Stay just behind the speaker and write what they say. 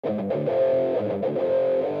Super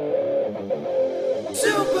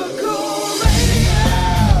cool radio.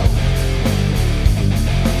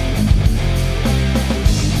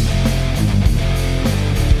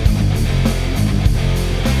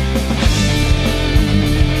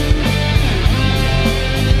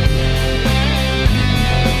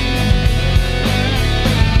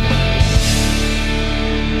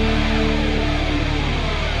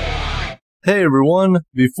 Hey everyone,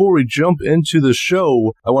 before we jump into the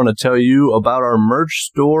show, I want to tell you about our merch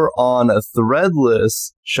store on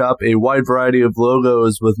Threadless. Shop a wide variety of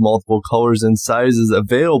logos with multiple colors and sizes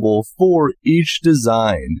available for each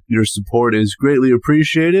design. Your support is greatly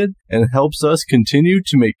appreciated and helps us continue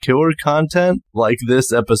to make killer content like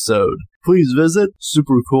this episode. Please visit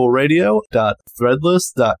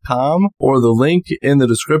supercoolradio.threadless.com or the link in the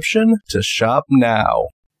description to shop now.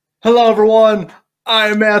 Hello everyone.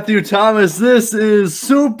 I'm Matthew Thomas. This is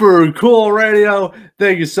Super Cool Radio.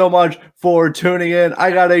 Thank you so much for tuning in.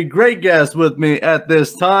 I got a great guest with me at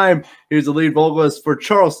this time. He's the lead vocalist for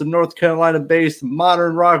Charleston, North Carolina-based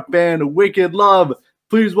modern rock band Wicked Love.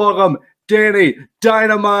 Please welcome Danny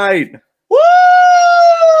Dynamite. Woo!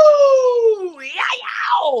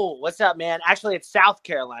 Yeah! What's up, man? Actually, it's South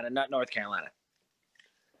Carolina, not North Carolina.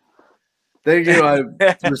 Thank you.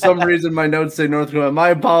 For some reason, my notes say North Carolina. My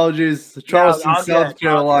apologies. Charleston, No, South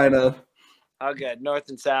Carolina. All good. North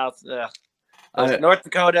and South. North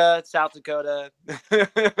Dakota, South Dakota.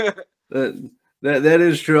 That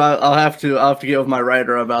is true. I'll have to get with my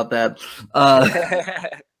writer about that. But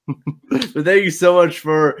thank you so much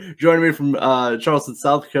for joining me from Charleston,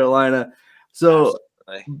 South Carolina. So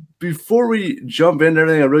before we jump into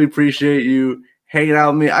everything, I really appreciate you hanging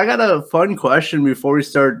out with me. I got a fun question before we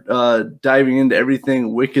start diving into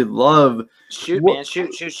everything Wicked Love. Shoot, man.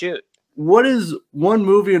 Shoot. What is one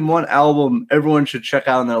movie and one album everyone should check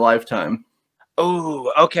out in their lifetime?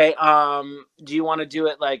 Oh, okay. Do you want to do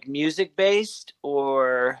it like music based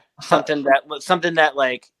or something that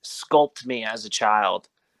like sculpted me as a child?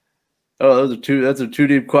 Oh, that's a too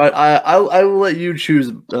deep question. I will let you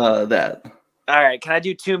choose that. All right, can I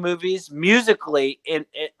do two movies musically and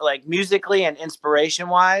inspiration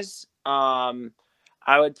wise? I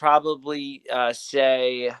would probably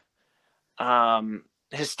say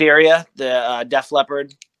Hysteria, the Def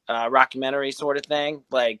Leppard rockumentary sort of thing.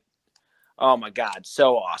 Like, oh my God,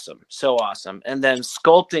 so awesome. And then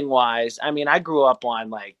sculpting wise, I mean, I grew up on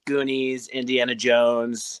like Goonies, Indiana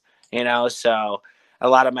Jones, so a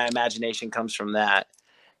lot of my imagination comes from that.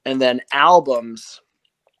 And then albums.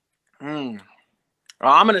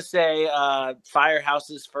 Well, I'm gonna say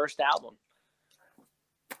Firehouse's first album.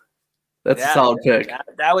 That's a solid pick.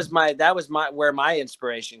 That was where my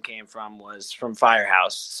inspiration came from, was from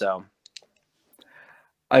Firehouse. So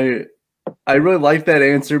I really like that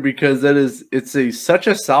answer because it's such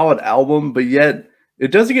a solid album, but yet it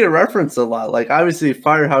doesn't get referenced a lot. Like obviously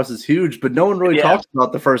Firehouse is huge, but no one really talks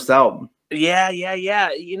about the first album. Yeah.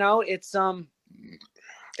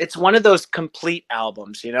 It's one of those complete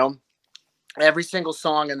albums, Every single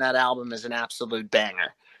song in that album is an absolute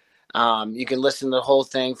banger. You can listen to the whole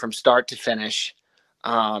thing from start to finish.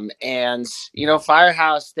 And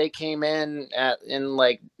Firehouse, they came in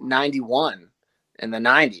like 91 in the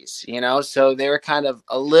 90s, so they were kind of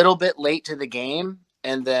a little bit late to the game,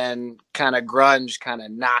 and then kind of grunge kind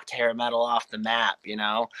of knocked hair metal off the map.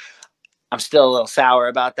 I'm still a little sour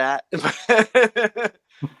about that,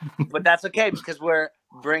 but that's okay because we're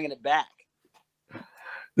bringing it back.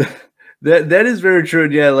 That is very true.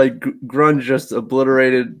 Yeah, like grunge just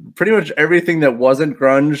obliterated pretty much everything that wasn't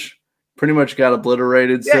grunge. Pretty much got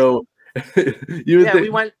obliterated. Yeah. So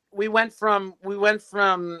we went from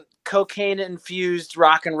cocaine infused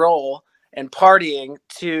rock and roll and partying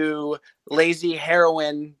to lazy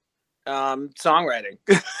heroin songwriting.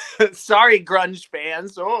 Sorry, grunge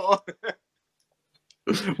fans. Oh.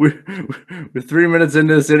 We're 3 minutes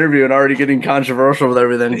into this interview and already getting controversial with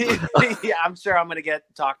everything. Yeah, I'm sure I'm going to get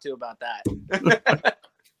talked to about that.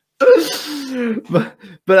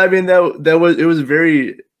 but I mean it was a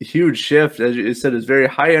very huge shift, as you said. It's very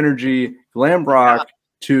high energy glam rock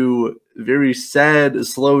to very sad,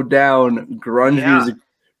 slowed down grunge music,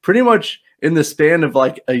 pretty much in the span of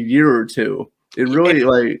like a year or two. It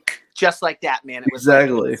really just like that, man. It was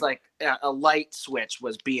exactly. It's like a light switch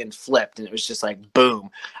was being flipped, and it was just like boom.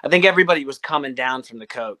 I think everybody was coming down from the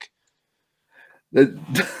coke.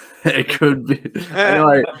 It could be.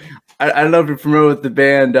 I don't know if you're familiar with the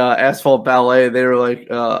band Asphalt Ballet. They were like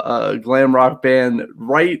a glam rock band.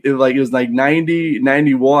 Right, it was like 90,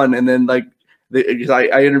 91, and then I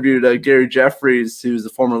interviewed Gary Jeffries, who's the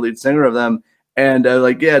former lead singer of them, And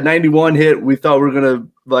like, yeah, 91 hit. We thought we were going to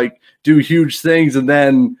like do huge things. And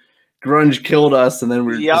then grunge killed us. And then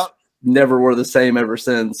we just never were the same ever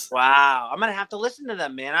since. Wow. I'm going to have to listen to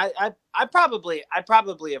them, man. I probably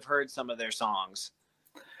have heard some of their songs.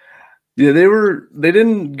 Yeah, they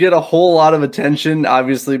didn't get a whole lot of attention,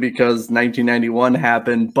 obviously, because 1991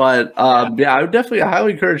 happened. But yeah, I would definitely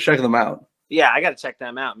highly encourage checking them out. Yeah, I got to check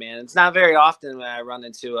them out, man. It's not very often that I run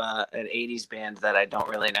into an 80s band that I don't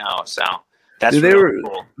really know. So that's really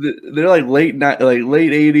cool. They're like late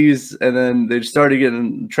 80s, and then they started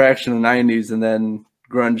getting traction in the 90s, and then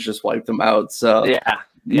grunge just wiped them out. So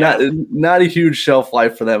not a huge shelf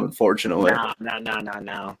life for them, unfortunately.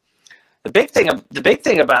 No. The big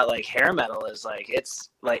thing about like hair metal is like it's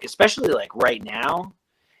like, especially like right now,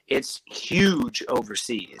 it's huge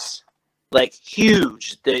overseas. Like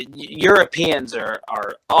huge. The Europeans are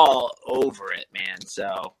all over it, man.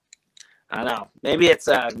 So I don't know. Maybe it's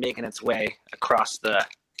making its way across the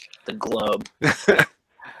globe.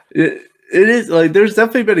 It is like there's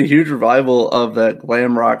definitely been a huge revival of that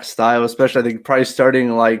glam rock style, especially I think probably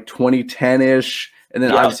starting like 2010-ish, and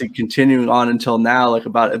then obviously continuing on until now, like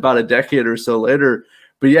about a decade or so later.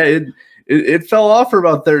 But yeah, it fell off for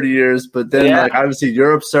about 30 years, but then like obviously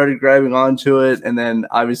Europe started grabbing onto it, and then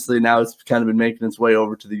obviously now it's kind of been making its way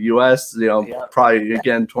over to the US, probably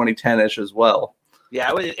again 2010-ish as well.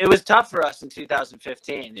 Yeah, it was tough for us in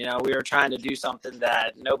 2015. You know, we were trying to do something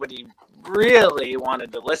that nobody really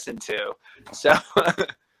wanted to listen to. So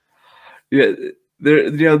yeah,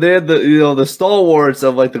 they had the stalwarts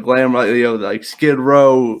of like the glam, like Skid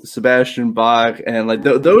Row, Sebastian Bach, and like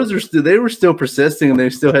they were still persisting, and they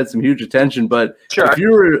still had some huge attention. But if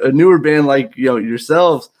you were a newer band like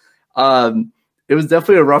yourselves, it was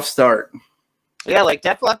definitely a rough start. Yeah, like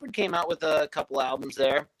Def Leppard came out with a couple albums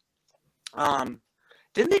there.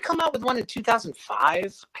 Didn't they come out with one in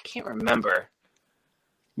 2005? I can't remember.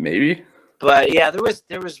 Maybe. But yeah, there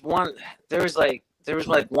was one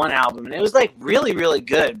one album, and it was like really, really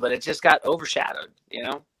good, but it just got overshadowed, you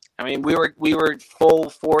know? I mean, we were full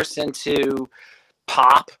force into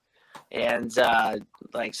pop and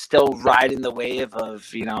like still riding the wave of,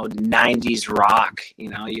 90s rock. You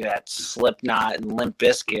know, you had Slipknot and Limp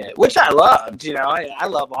Bizkit, which I loved, I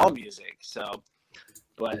love all music. So,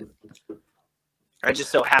 but I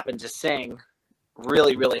just so happened to sing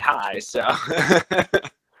really, really high. So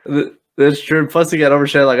that's true. Plus, it got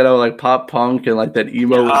overshadowed. Like I know, like pop punk and like that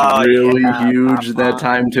emo was really huge at that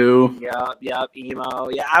time too. Yep, emo.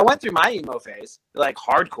 Yeah, I went through my emo phase, like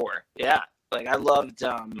hardcore. Yeah, like I loved.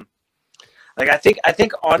 Like I think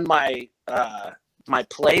on my my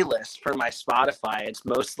playlist for my Spotify, it's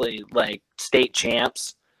mostly like State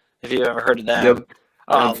Champs. If you've ever heard of them. Yep.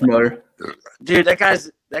 I'm familiar. Dude, that guy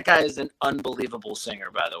is an unbelievable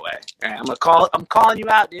singer, by the way. All right, I'm calling you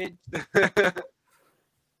out, dude.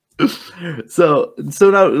 So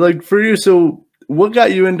now, like for you, so what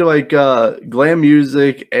got you into like glam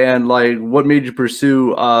music, and like what made you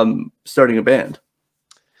pursue starting a band?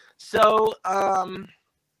 So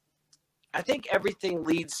I think everything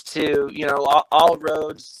leads to, all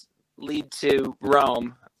roads lead to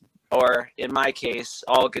Rome, or in my case,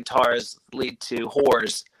 all guitars lead to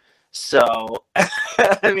whores. So,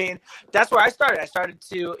 I mean, that's where I started. I started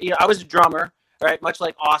to, I was a drummer, right? Much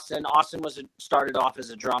like Austin. Austin started off as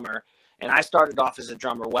a drummer, and I started off as a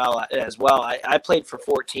drummer as well. I played for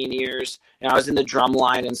 14 years, and I was in the drum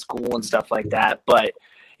line in school and stuff like that. But,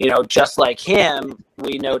 just like him,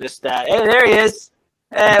 we noticed that, hey, there he is.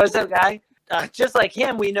 Hey, what's up, guy? Just like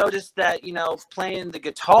him, we noticed that, playing the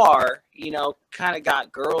guitar, kind of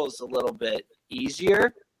got girls a little bit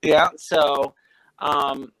easier. Yeah. So,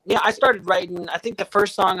 I started writing. I think the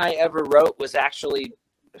first song I ever wrote was actually,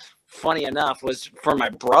 funny enough, was for my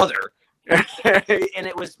brother. And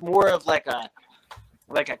it was more of like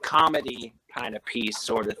a comedy kind of piece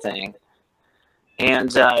sort of thing.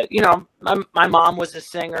 And, my mom was a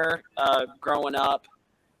singer growing up,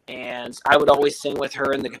 and I would always sing with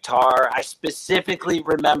her in the guitar. I specifically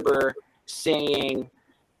remember singing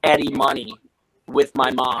Eddie Money with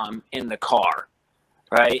my mom in the car,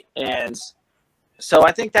 right? And so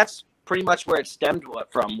I think that's pretty much where it stemmed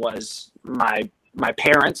from, was my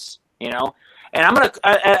parents, And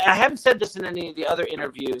I haven't said this in any of the other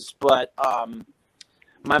interviews, but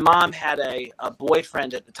my mom had a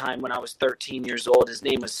boyfriend at the time when I was 13 years old. His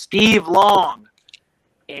name was Steve Long.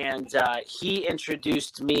 And he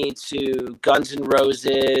introduced me to Guns N'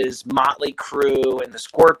 Roses, Motley Crue, and the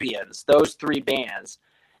Scorpions, those three bands.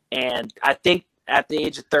 And I think at the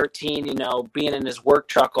age of 13, being in his work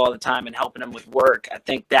truck all the time and helping him with work, I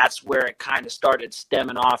think that's where it kind of started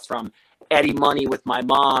stemming off from Eddie Money with my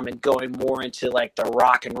mom and going more into like the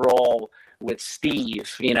rock and roll with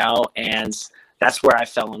Steve, you know, and that's where I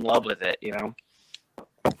fell in love with it, you know.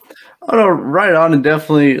 Oh no, right on, and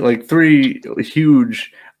definitely like three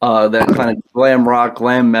huge that kind of glam rock,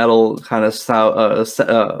 glam metal kind of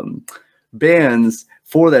style bands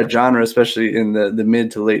for that genre, especially in the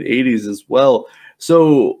mid to late '80s as well.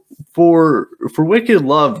 So for Wicked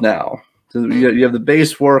Love now, so you have the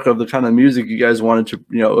base work of the kind of music you guys wanted to,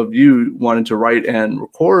 you know, of you wanted to write and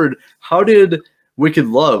record. How did Wicked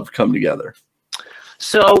Love come together?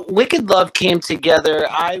 So Wicked Love came together.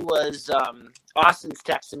 I was Austin's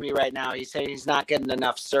texting me right now. He said he's not getting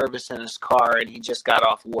enough service in his car and he just got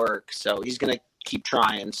off work, so he's gonna keep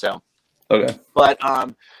trying. So Okay. But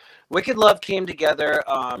Wicked Love came together.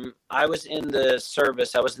 I was in the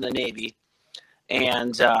service. I was in the Navy,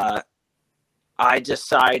 and I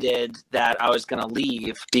decided that I was going to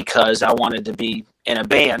leave because I wanted to be in a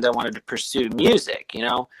band. I wanted to pursue music, you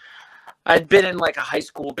know. I'd been in like a high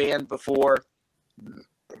school band before,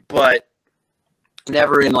 but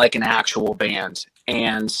never in like an actual band.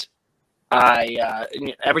 And I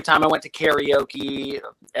every time I went to karaoke,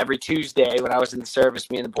 every Tuesday when I was in the service,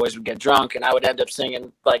 me and the boys would get drunk, and I would end up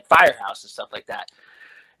singing like Firehouse and stuff like that.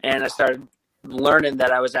 And I started learning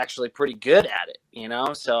that I was actually pretty good at it, you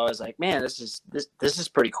know. So I was like, man, this is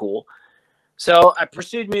pretty cool. So I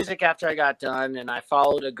pursued music after I got done, and I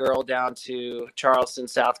followed a girl down to Charleston,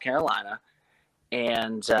 South Carolina,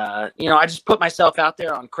 and you know, I just put myself out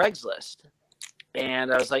there on Craigslist,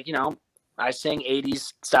 and I was like, you know, I sing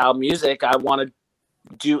 80s style music. I want to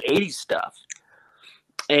do 80s stuff.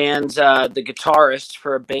 And the guitarist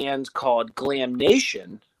for a band called Glam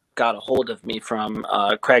Nation got a hold of me from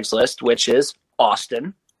Craigslist, which is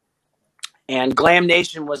Austin. And Glam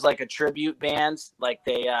Nation was like a tribute band. Like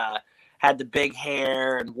they had the big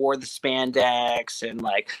hair and wore the spandex and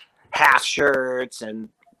like half shirts and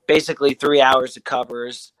basically 3 hours of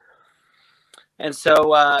covers. And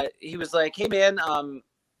so he was like, hey, man,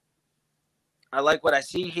 I like what I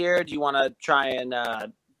see here. Do you want to try and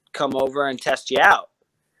come over and test you out?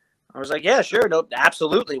 I was like, yeah, sure. Nope,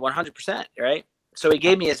 absolutely. 100%. Right. So he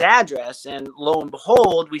gave me his address, and lo and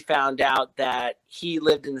behold, we found out that he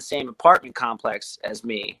lived in the same apartment complex as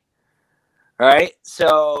me. All right.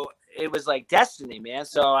 So it was like destiny, man.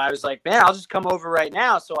 So I was like, man, I'll just come over right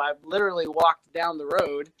now. So I literally walked down the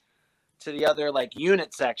road to the other like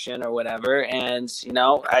unit section or whatever. And, you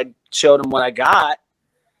know, I showed him what I got.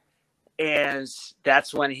 And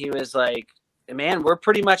that's when he was like, man, we're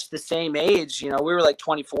pretty much the same age. You know, we were like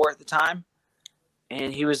 24 at the time.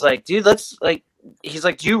 And he was like, dude, let's like, he's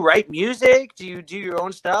like, do you write music? Do you do your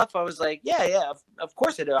own stuff? I was like, yeah, of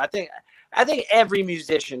course I do. I think every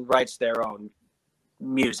musician writes their own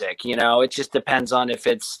music, you know, it just depends on if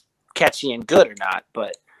it's catchy and good or not.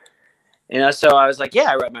 But, you know, so I was like, yeah,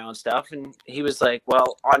 I write my own stuff. And he was like,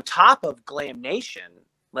 well, on top of Glam Nation,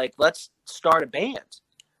 like, let's start a band.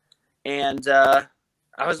 And I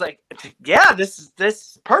was like, yeah, this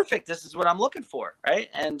is perfect. This is what I'm looking for. Right.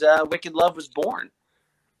 And Wicked Love was born.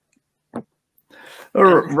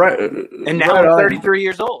 Right. And now I'm 33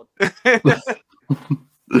 years old.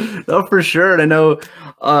 No, for sure. And I know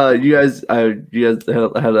you guys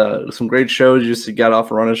had some great shows. You just got off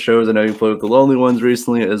a run of shows. I know you played with the Lonely Ones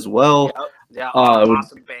recently as well. Yep. Yeah,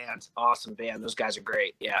 awesome band. Those guys are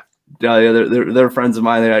great. Yeah. Yeah, they're friends of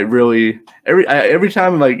mine. I really every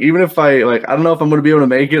time, like, even if I don't know if I'm going to be able to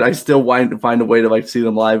make it, I still find a way to like see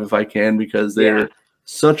them live if I can, because they're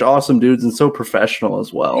such awesome dudes and so professional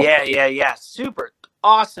as well. Yeah. Super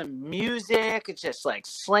awesome music. It's just like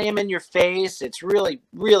slam in your face. It's really,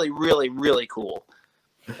 really, really, really cool.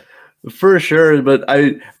 For sure, but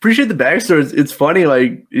I appreciate the backstory. It's funny,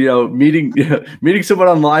 like, you know, meeting someone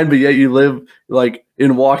online, but yet you live like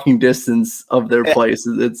in walking distance of their place.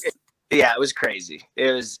 It was crazy.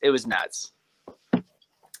 It was nuts.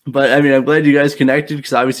 But I mean, I'm glad you guys connected,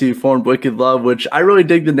 because obviously you formed Wicked Love, which I really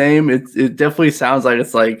dig the name. It definitely sounds like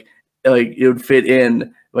it's like it would fit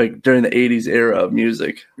in like during the 80s era of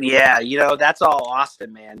music. Yeah, you know, that's all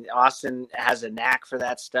Austin, man. Austin has a knack for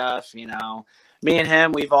that stuff, you know. Me and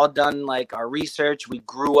him, we've all done like our research. We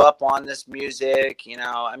grew up on this music, you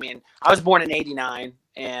know. I mean, I was born in 89,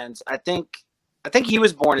 and I think he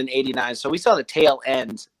was born in 89. So we saw the tail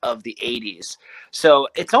end of the 80s. So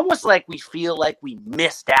it's almost like we feel like we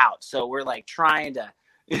missed out. So we're like trying to,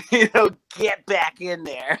 you know, get back in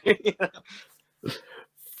there. You know?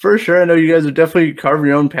 For sure. I know you guys are definitely carving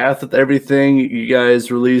your own path with everything. You guys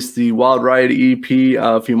released the Wild Ride EP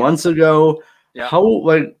a few months ago. Yeah.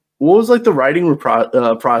 What was like the writing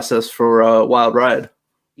process for Wild Ride?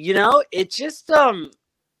 You know, it just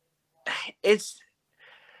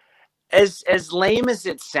as lame as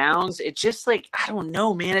it sounds, it just like, I don't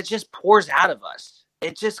know, man, it just pours out of us.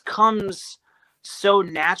 It just comes so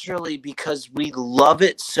naturally because we love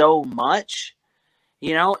it so much,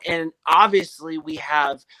 you know. And obviously we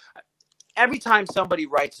have, every time somebody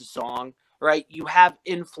writes a song, right, you have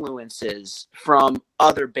influences from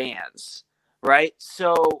other bands, right?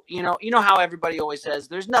 So, you know how everybody always says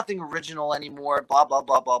there's nothing original anymore, blah, blah,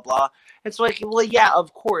 blah, blah, blah. It's like, well, yeah,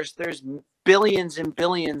 of course, there's billions and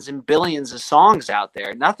billions and billions of songs out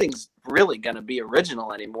there. Nothing's really going to be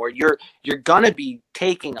original anymore. You're going to be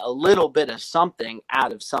taking a little bit of something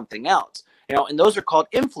out of something else, and those are called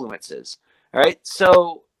influences, right?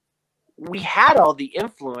 So we had all the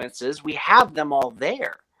influences, we have them all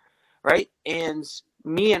there, right? And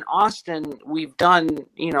me and Austin, we've done,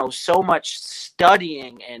 so much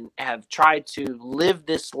studying and have tried to live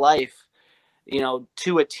this life,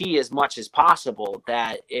 to a T as much as possible,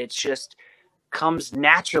 that it just comes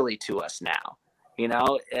naturally to us now,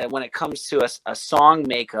 when it comes to a song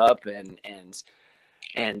makeup and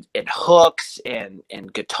hooks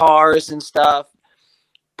and guitars and stuff.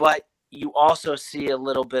 But you also see a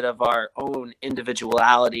little bit of our own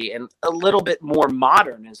individuality and a little bit more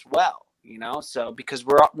modern as well, so because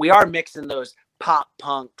we are mixing those pop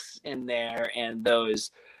punks in there and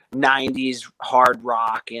those 90s hard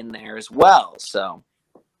rock in there as well. So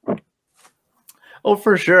Oh,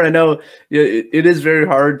 for sure. I know it is very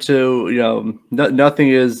hard to, nothing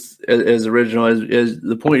is as original as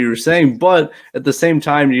the point you were saying, but at the same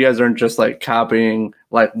time, you guys aren't just like copying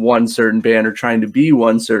like one certain band or trying to be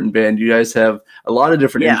one certain band. You guys have a lot of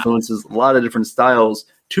different influences, a lot of different styles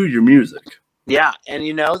to your music. Yeah. And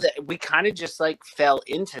that we kind of just like fell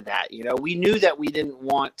into that, we knew that we didn't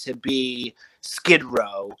want to be Skid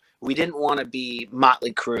Row. We didn't want to be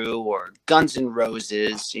Motley Crue or Guns N'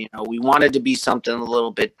 Roses. We wanted to be something a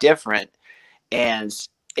little bit different, and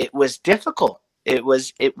it was difficult. It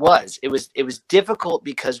was difficult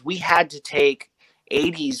because we had to take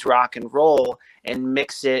 80s rock and roll and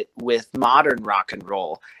mix it with modern rock and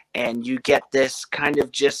roll. And you get this kind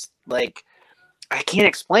of just like, I can't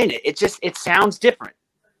explain it. It sounds different.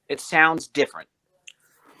 It sounds different.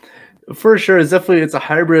 For sure, it's a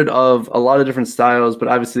hybrid of a lot of different styles, but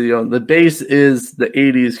obviously, the base is the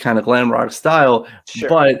 80s kind of glam rock style, Sure.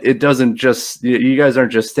 But it doesn't just, you guys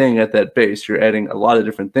aren't just staying at that base. You're adding a lot of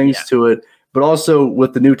different things to it, but also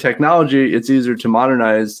with the new technology, it's easier to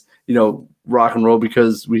modernize, rock and roll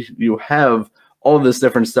because you have all this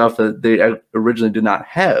different stuff that they originally did not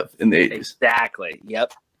have in the 80s. Exactly.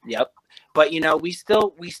 Yep. But, we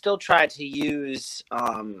still try to use,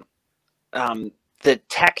 the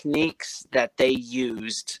techniques that they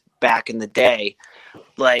used back in the day.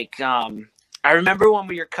 Like, I remember when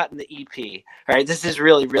we were cutting the EP, all right, this is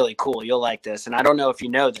really, really cool. You'll like this. And I don't know if you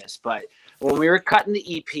know this, but when we were cutting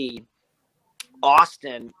the EP,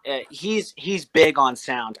 Austin, he's big on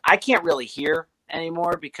sound. I can't really hear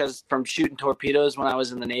anymore because from shooting torpedoes when I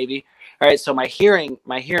was in the Navy. All right. So my hearing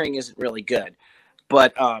isn't really good,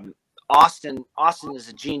 but, Austin is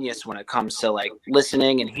a genius when it comes to like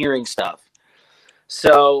listening and hearing stuff.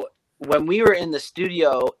 So when we were in the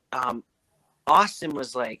studio, Austin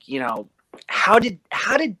was like, how did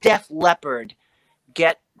Def Leppard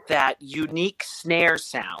get that unique snare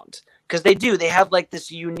sound? Because they have like this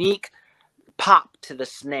unique pop to the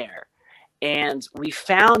snare. And we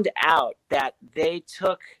found out that they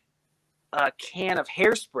took a can of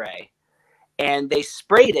hairspray and they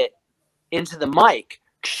sprayed it into the mic,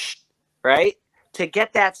 right, to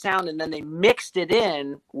get that sound, and then they mixed it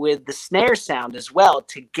in with the snare sound as well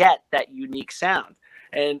to get that unique sound.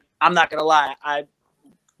 And I'm not gonna lie,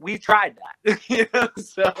 we've tried that.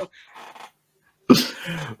 So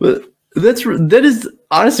but that is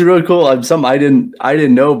honestly really cool. Something I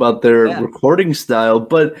didn't know about their recording style,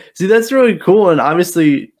 but see, that's really cool. And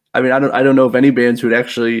obviously, I mean, I don't know if any bands would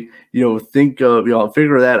actually think of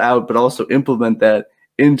figure that out, but also implement that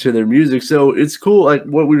into their music. So it's cool, like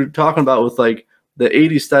what we were talking about with like the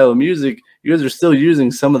 80s style of music. You guys are still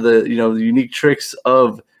using some of the the unique tricks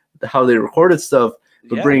of how they recorded stuff,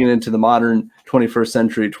 but bringing it into the modern 21st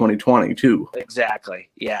century 2020 too. Exactly.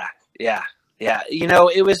 Yeah.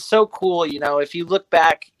 It was so cool. If you look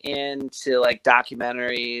back into like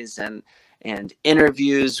documentaries and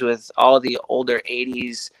interviews with all the older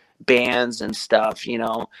 80s bands and stuff,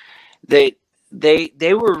 they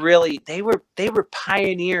were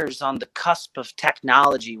pioneers on the cusp of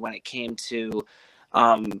technology when it came to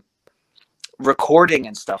recording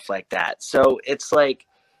and stuff like that. So it's like,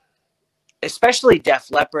 especially Def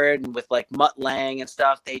Leppard and with like Mutt Lange and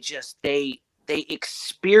stuff, they they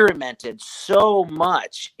experimented so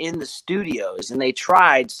much in the studios, and they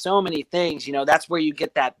tried so many things. You know, that's where you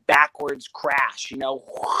get that backwards crash, you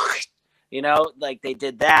know, like they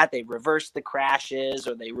did that. They reversed the crashes,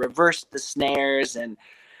 or they reversed the snares. And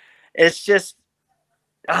it's just,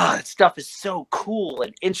 that stuff is so cool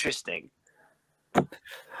and interesting.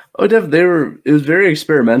 Oh, definitely. It was very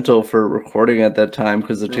experimental for recording at that time,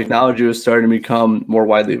 because the technology was starting to become more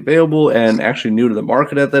widely available and actually new to the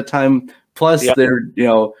market at that time. Plus, they're, you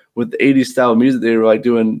know, with the 80s style music, they were like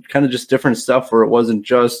doing kind of just different stuff where it wasn't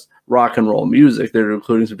just rock and roll music. They were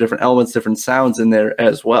including some different elements, different sounds in there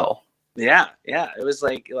as well. Yeah. It was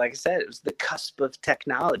like I said, it was the cusp of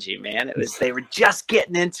technology, man. It was, they were just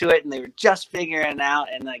getting into it, and they were just figuring it out.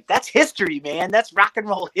 And like, that's history, man. That's rock and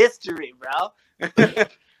roll history, bro.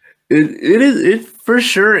 It for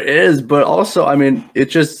sure is, but also, I mean,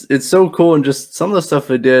 it's so cool, and just some of the stuff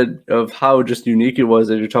it did, of how just unique it was,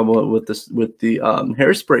 as you're talking about with the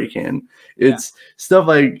hairspray can. It's stuff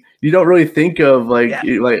like you don't really think of, like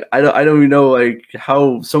I don't even know like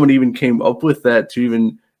how someone even came up with that to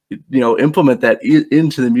even, you know, implement that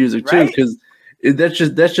into the music too, because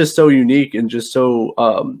that's just so unique and just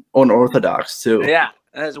so unorthodox too. Yeah.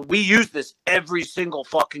 As we use this every single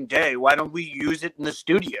fucking day. Why don't we use it in the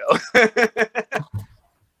studio?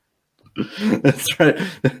 That's right.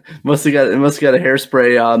 Must have got a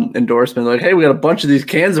hairspray endorsement. Like, hey, we got a bunch of these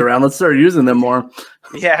cans around. Let's start using them more.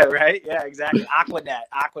 Yeah, right. Yeah, exactly. Aquanet.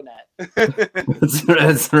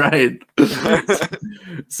 That's right.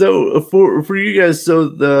 So for you guys, so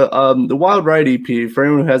the Wild Ride EP, for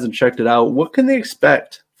anyone who hasn't checked it out, what can they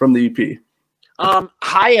expect from the EP?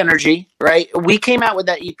 High energy, right? We came out with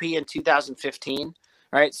that EP in 2015,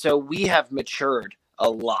 right? So we have matured a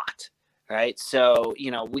lot, right? So, you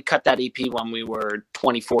know, we cut that EP when we were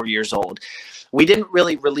 24 years old. We didn't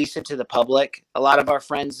really release it to the public. A lot of our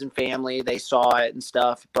friends and family, they saw it and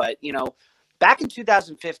stuff. But, you know, back in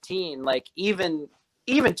 2015, like even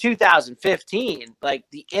 2015, like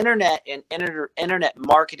the internet and internet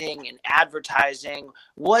marketing and advertising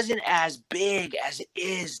wasn't as big as it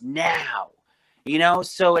is now. You know,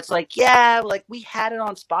 so it's like, yeah, like we had it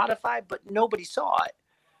on Spotify, but nobody saw it,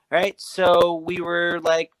 right? So we were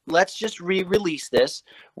like, let's just re-release this.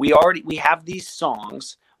 We have these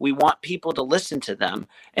songs. We want people to listen to them.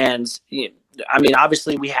 And you know, I mean,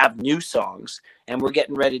 obviously we have new songs, and we're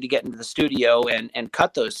getting ready to get into the studio and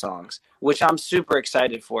cut those songs, which I'm super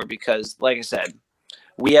excited for, because like I said,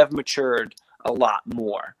 we have matured a lot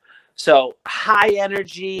more. So high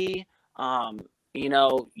energy, you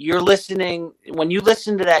know, when you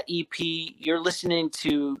listen to that EP, you're listening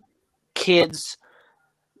to kids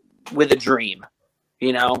with a dream,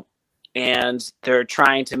 you know, and they're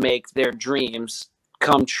trying to make their dreams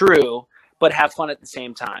come true, but have fun at the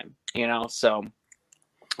same time, you know? So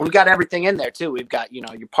we've got everything in there too. We've got, you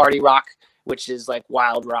know, your party rock, which is like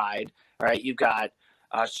Wild Ride, right? You've got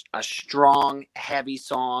a strong, heavy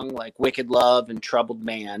song like Wicked Love and Troubled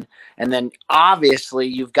Man. And then obviously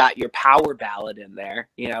you've got your power ballad in there,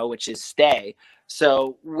 you know, which is Stay.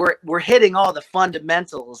 So we're hitting all the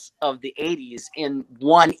fundamentals of the 80s in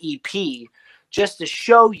one EP, just to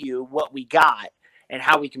show you what we got and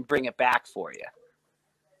how we can bring it back for you.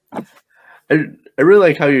 I really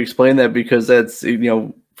like how you explain that, because that's, you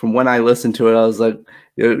know, from when I listened to it, I was like,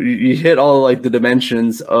 you hit all like the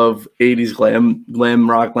dimensions of 80s glam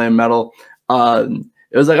rock, glam metal.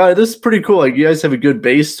 It was like, oh, this is pretty cool. Like, you guys have a good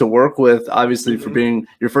base to work with, obviously, for being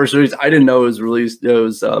your first release. I didn't know it was released. It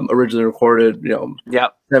was originally recorded, you know,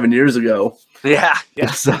 7 years ago. Yeah.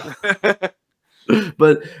 So,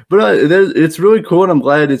 but it's really cool, and I'm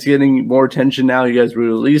glad it's getting more attention now. You guys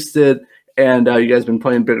released it, and you guys been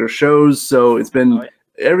playing bigger shows, so it's been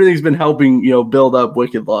everything's been helping, you know, build up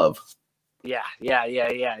Wicked Love. Yeah.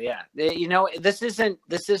 You know, this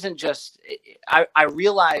isn't just, I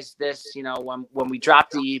realized this, you know, when we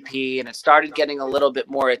dropped the EP and it started getting a little bit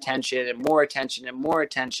more attention and more attention and more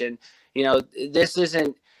attention, you know,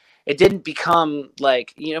 it didn't become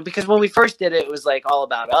like, you know, because when we first did it, it was like all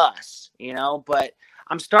about us, you know, but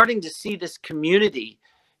I'm starting to see this community,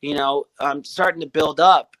 you know, I'm starting to build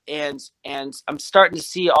up, and I'm starting to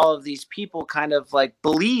see all of these people kind of like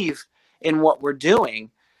believe in what we're doing.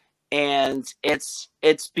 And it's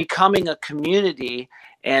becoming a community,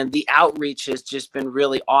 and the outreach has just been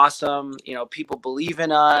really awesome. You know, people believe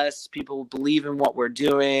in us, people believe in what we're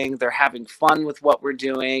doing. They're having fun with what we're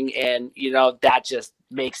doing. And, you know, that just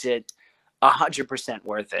makes it 100%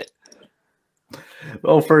 worth it.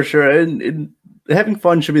 Oh, for sure. And having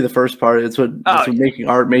fun should be the first part. It's what making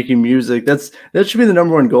art, making music. That should be the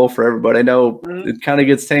number one goal for everybody. I know it kind of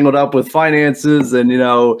gets tangled up with finances and, you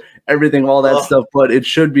know, everything, all that stuff. But it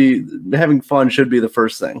should be having fun should be the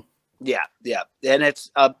first thing. Yeah, and it's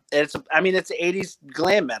I mean, it's 80s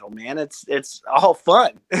glam metal, man. It's all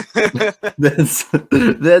fun.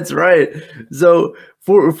 That's right. So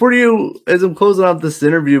for you, as I'm closing out this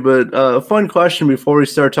interview, but a fun question before we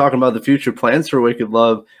start talking about the future plans for Wicked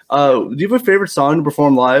Love. Do you have a favorite song to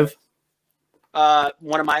perform live?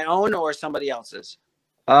 One of my own or somebody else's?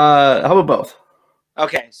 How about both?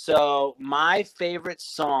 Okay, so my favorite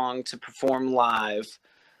song to perform live,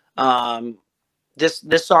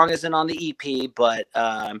 this song isn't on the EP, but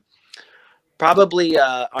probably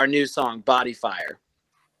our new song, Body Fire.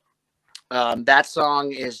 That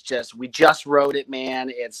song is we just wrote it, man.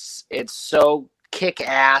 It's so kick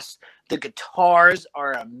ass. The guitars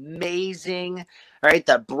are amazing, right?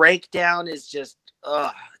 The breakdown is just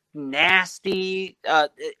nasty.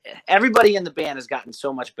 Everybody in the band has gotten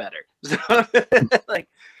so much better. Like,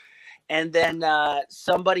 and then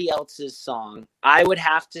somebody else's song, I would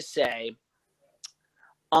have to say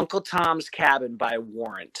Uncle Tom's Cabin by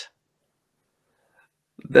Warrant.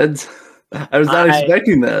 I was not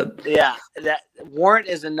expecting that. Yeah, that Warrant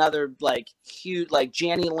is another like huge, like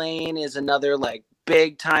Janny Lane is another like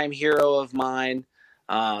big time hero of mine.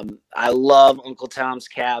 I love Uncle Tom's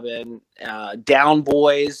Cabin. Down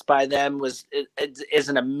Boys by them is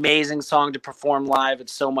an amazing song to perform live.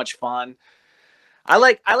 It's so much fun. I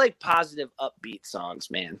like positive, upbeat songs,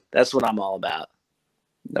 man. That's what I'm all about.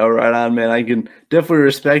 Oh, right on, man. I can definitely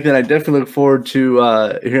respect it. I definitely look forward to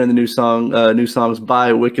hearing the new songs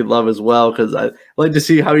by Wicked Love as well, because I like to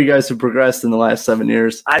see how you guys have progressed in the last 7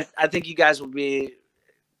 years. I think you guys will be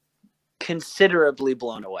considerably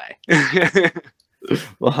blown away.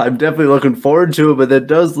 Well, I'm definitely looking forward to it, but that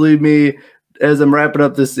does leave me as I'm wrapping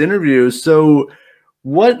up this interview. So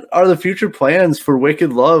what are the future plans for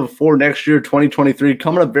Wicked Love for next year, 2023?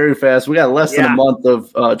 Coming up very fast. We got less than a month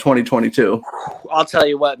of 2022. I'll tell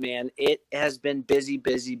you what, man. It has been busy.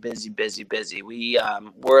 We're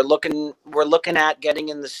looking at getting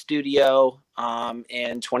in the studio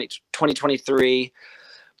in 2023.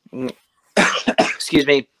 Excuse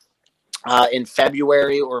me. In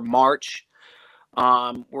February or March.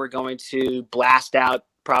 We're going to blast out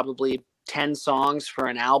probably 10 songs for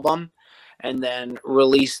an album, and then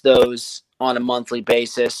release those on a monthly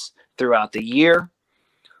basis throughout the year.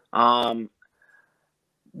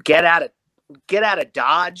 Get out of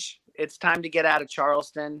Dodge. It's time to get out of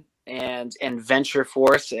Charleston and venture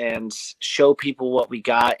forth and show people what we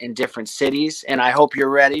got in different cities. And I hope you're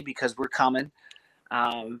ready, because we're coming.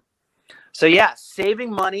 So yeah,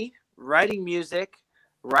 saving money, writing music,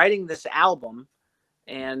 writing this album,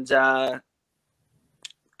 and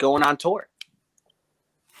going on tour.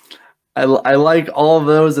 I like all of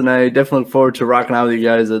those, and I definitely look forward to rocking out with you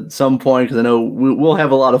guys at some point, because I know we'll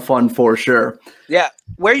have a lot of fun for sure. Yeah.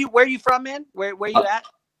 Where you from, man? Where you at?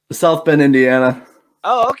 South Bend, Indiana.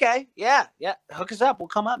 Oh, okay. Yeah. Hook us up. We'll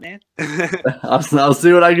come up, man. I'll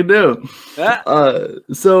see what I can do. Yeah.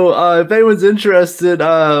 So if anyone's interested,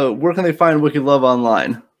 where can they find Wicked Love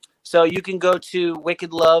online? So you can go to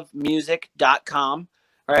wickedlovemusic.com.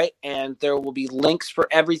 Right, and there will be links for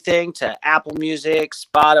everything to Apple Music,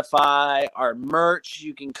 Spotify, our merch.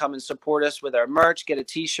 You can come and support us with our merch, get a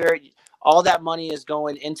t-shirt. All that money is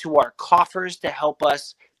going into our coffers to help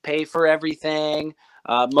us pay for everything,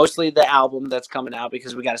 mostly the album that's coming out,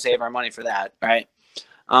 because we got to save our money for that, right?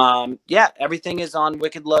 Yeah, everything is on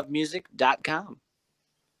wickedlovemusic.com.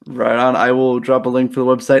 Right on. I will drop a link for the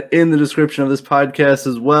website in the description of this podcast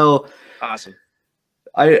as well. Awesome.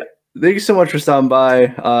 Thank you so much for stopping by,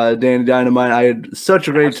 Danny Dynamite. I had such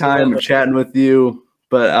a great time chatting with you,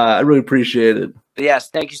 but I really appreciate it. Yes,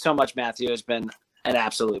 thank you so much, Matthew. It's been an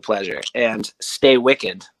absolute pleasure. And stay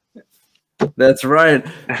wicked. That's right.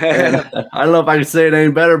 And I don't know if I can say it any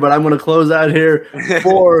better, but I'm going to close out here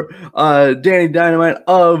for Danny Dynamite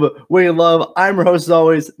of Wicked Love. I'm your host, as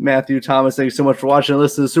always, Matthew Thomas. Thank you so much for watching and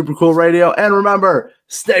listening to Super Cool Radio. And remember,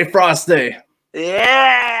 stay frosty.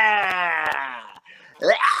 Yeah.